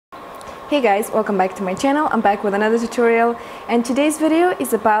Hey guys, welcome back to my channel. I'm back with another tutorial, and today's video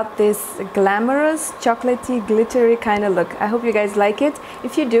is about this glamorous, chocolatey, glittery kind of look. I hope you guys like it.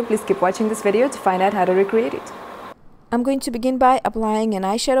 If you do, please keep watching this video to find out how to recreate it. I'm going to begin by applying an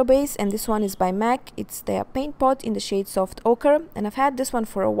eyeshadow base, and this one is by MAC. It's their paint pot in the shade Soft Ochre, and I've had this one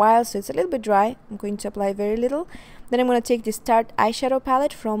for a while, so it's a little bit dry. I'm going to apply very little. Then I'm going to take this Tarte eyeshadow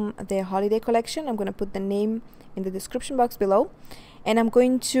palette from their holiday collection. I'm going to put the name in the description box below, and I'm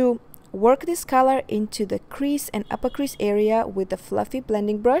going to work this color into the crease and upper crease area with the fluffy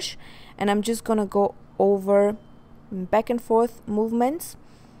blending brush, and I'm just gonna go over back and forth movements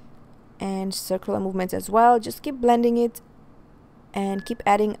and circular movements as well. Just keep blending it and keep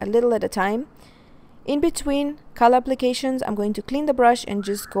adding a little at a time. In between color applications, I'm going to clean the brush and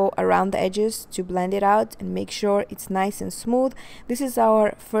just go around the edges to blend it out and make sure it's nice and smooth. This is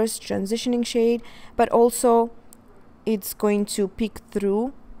our first transitioning shade, but also it's going to peek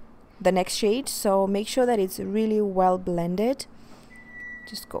through the next shade, so make sure that it's really well blended.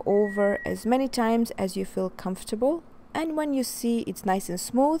 Just go over as many times as you feel comfortable, and when you see it's nice and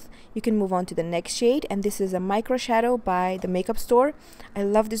smooth, you can move on to the next shade. And this is a micro shadow by the makeup store. I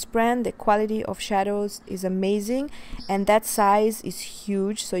love this brand. The quality of shadows is amazing, and that size is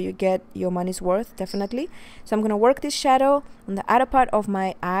huge, so you get your money's worth, definitely. So I'm gonna work this shadow on the outer part of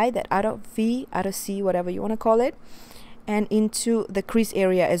my eye, that outer V, outer C, whatever you want to call it, and into the crease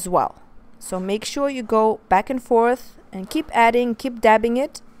area as well. So make sure you go back and forth and keep adding, keep dabbing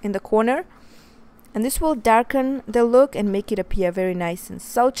it in the corner, and this will darken the look and make it appear very nice and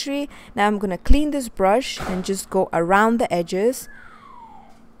sultry. Now I'm gonna clean this brush and just go around the edges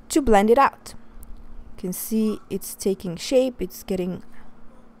to blend it out. You can see it's taking shape, it's getting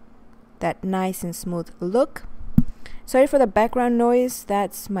that nice and smooth look. Sorry for the background noise,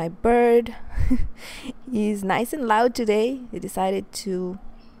 that's my bird. He's nice and loud today. He decided to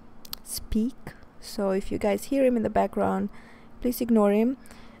speak, so if you guys hear him in the background, please ignore him.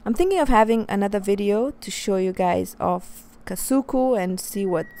 I'm thinking of having another video to show you guys of Kasuku and see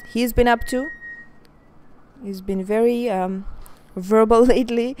what he's been up to. He's been very verbal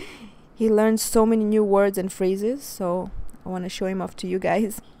lately. He learns so many new words and phrases, so I want to show him off to you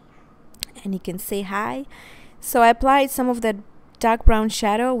guys, and he can say hi. So I applied some of that dark brown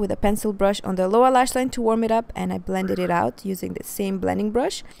shadow with a pencil brush on the lower lash line to warm it up, and I blended it out using the same blending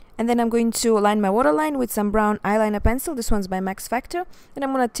brush. And then I'm going to line my waterline with some brown eyeliner pencil. This one's by Max Factor. And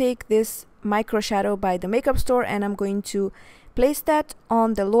I'm going to take this micro shadow by the makeup store, and I'm going to place that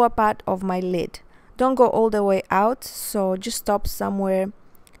on the lower part of my lid. Don't go all the way out, so just stop somewhere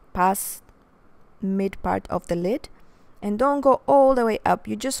past mid part of the lid, and don't go all the way up.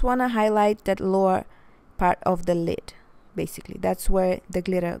 You just want to highlight that lower part of the lid. Basically, that's where the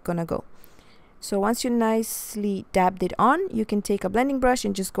glitter gonna go. So once you nicely dabbed it on, you can take a blending brush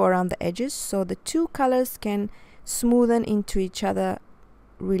and just go around the edges so the two colors can smoothen into each other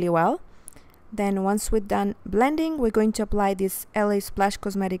really well. Then once we're done blending, we're going to apply this LA Splash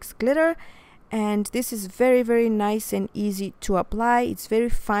Cosmetics glitter, and this is very nice and easy to apply. It's very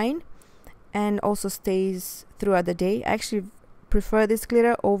fine and also stays throughout the day. I actually prefer this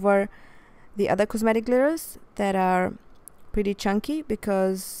glitter over the other cosmetic glitters that are pretty chunky,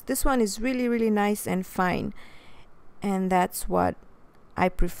 because this one is really nice and fine, and that's what I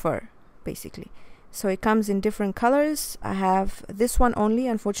prefer basically. So it comes in different colors. I have this one only,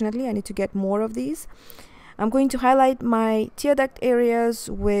 unfortunately. I need to get more of these. I'm going to highlight my tear duct areas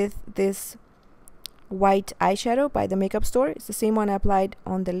with this white eyeshadow by the makeup store. It's the same one I applied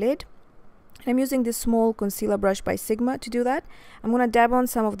on the lid. I'm using this small concealer brush by Sigma to do that. I'm going to dab on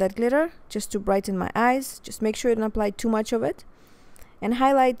some of that glitter just to brighten my eyes. Just make sure you don't apply too much of it. And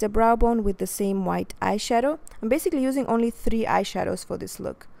highlight the brow bone with the same white eyeshadow. I'm basically using only 3 eyeshadows for this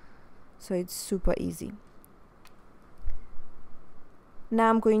look, so it's super easy.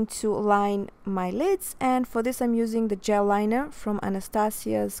 Now I'm going to line my lids, and for this I'm using the gel liner from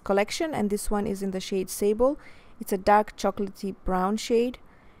Anastasia's collection, and this one is in the shade Sable. It's a dark chocolatey brown shade.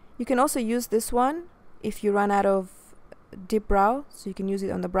 You can also use this one if you run out of dip brow, so you can use it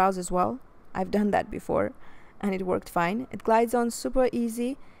on the brows as well. I've done that before and it worked fine. It glides on super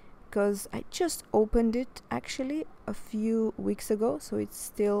easy because I just opened it actually a few weeks ago, so it's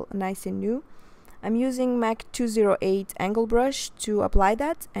still nice and new. I'm using MAC 208 angle brush to apply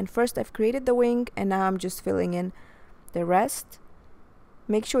that, and first I've created the wing, and now I'm just filling in the rest.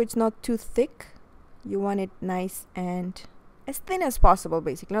 Make sure it's not too thick. You want it nice and as thin as possible,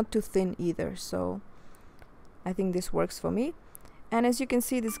 basically, not too thin either. So I think this works for me. And as you can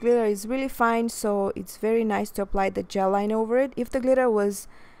see, this glitter is really fine, so it's very nice to apply the gel line over it. If the glitter was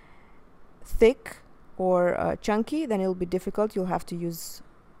thick or chunky, then it'll be difficult. You'll have to use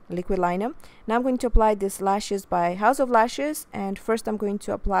liquid liner. Now I'm going to apply this Lashes by House of Lashes, and first I'm going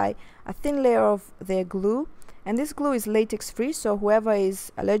to apply a thin layer of their glue, and this glue is latex free, so whoever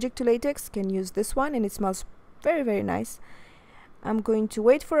is allergic to latex can use this one, and it smells very, very nice. I'm going to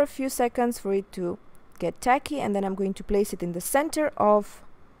wait for a few seconds for it to get tacky, and then I'm going to place it in the center of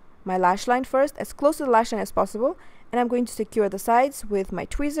my lash line first, as close to the lash line as possible, and I'm going to secure the sides with my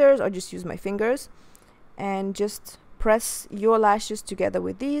tweezers or just use my fingers and just press your lashes together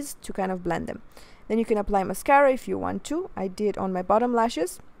with these to kind of blend them. Then you can apply mascara if you want to. I did on my bottom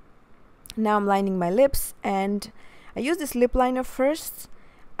lashes. Now I'm lining my lips, and I used this lip liner first.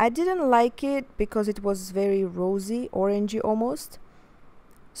 I didn't like it because it was very rosy, orangey almost,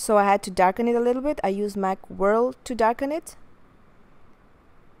 so I had to darken it a little bit. I used Mac Whirl to darken it,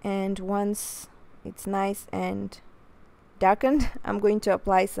 and once it's nice and darkened, I'm going to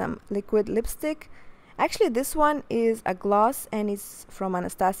apply some liquid lipstick. Actually, this one is a gloss, and it's from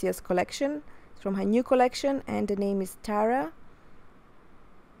Anastasia's collection. It's from her new collection, and the name is Tarte.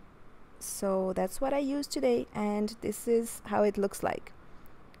 So that's what I used today, and this is how it looks like.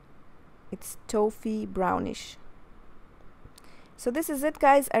 It's toffee brownish. So this is it,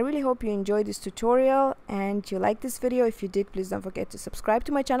 guys. I really hope you enjoyed this tutorial and you like this video. If you did, please don't forget to subscribe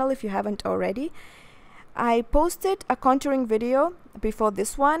to my channel if you haven't already. I posted a contouring video before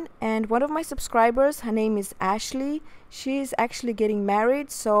this one, and one of my subscribers, her name is Ashley, she's actually getting married,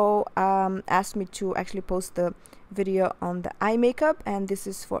 so asked me to actually post the video on the eye makeup, and this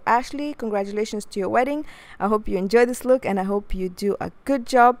is for Ashley. Congratulations to your wedding. I hope you enjoy this look, and I hope you do a good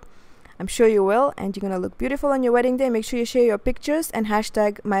job. I'm sure you will, and you're gonna look beautiful on your wedding day. Make sure you share your pictures and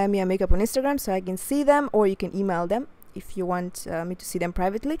hashtag Miami Makeup on Instagram so I can see them, or you can email them if you want me to see them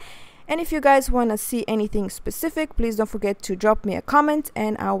privately. And if you guys want to see anything specific, please don't forget to drop me a comment,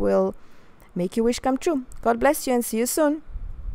 and I will make your wish come true. God bless you, and see you soon.